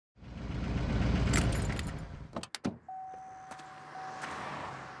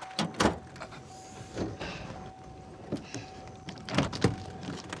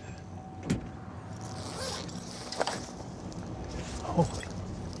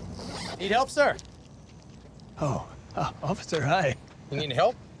Need help, sir? Oh, officer, hi. You need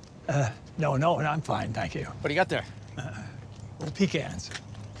help? No, I'm fine, thank you. What do you got there? Well, pecans.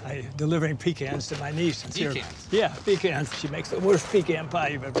 I'm delivering pecans to my niece. Pecans? Yeah, pecans. She makes the worst pecan pie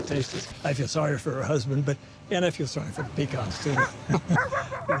you've ever tasted. I feel sorry for her husband, and I feel sorry for the pecans, too.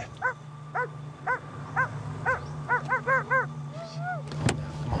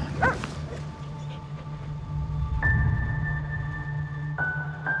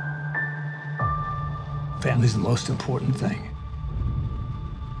 Family's the most important thing.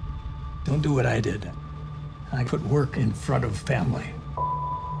 Don't do what I did. I put work in front of family.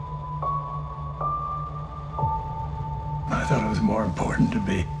 I thought it was more important to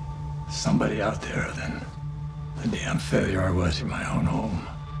be somebody out there than the damn failure I was in my own home.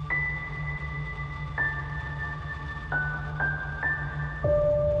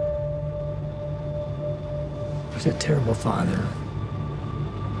 I was a terrible father.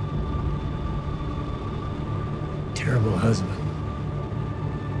 Terrible husband.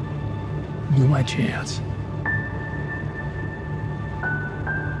 Blew my chance.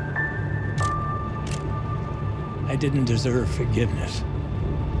 I didn't deserve forgiveness.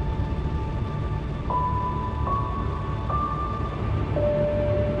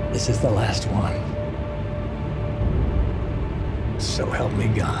 This is the last one. So help me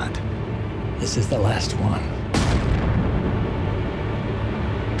God. This is the last one.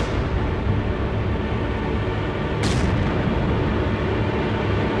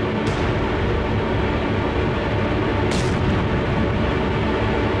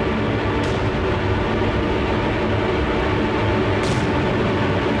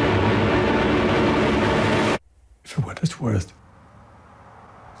 For what it's worth,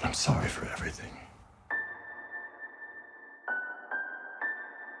 I'm sorry for everything.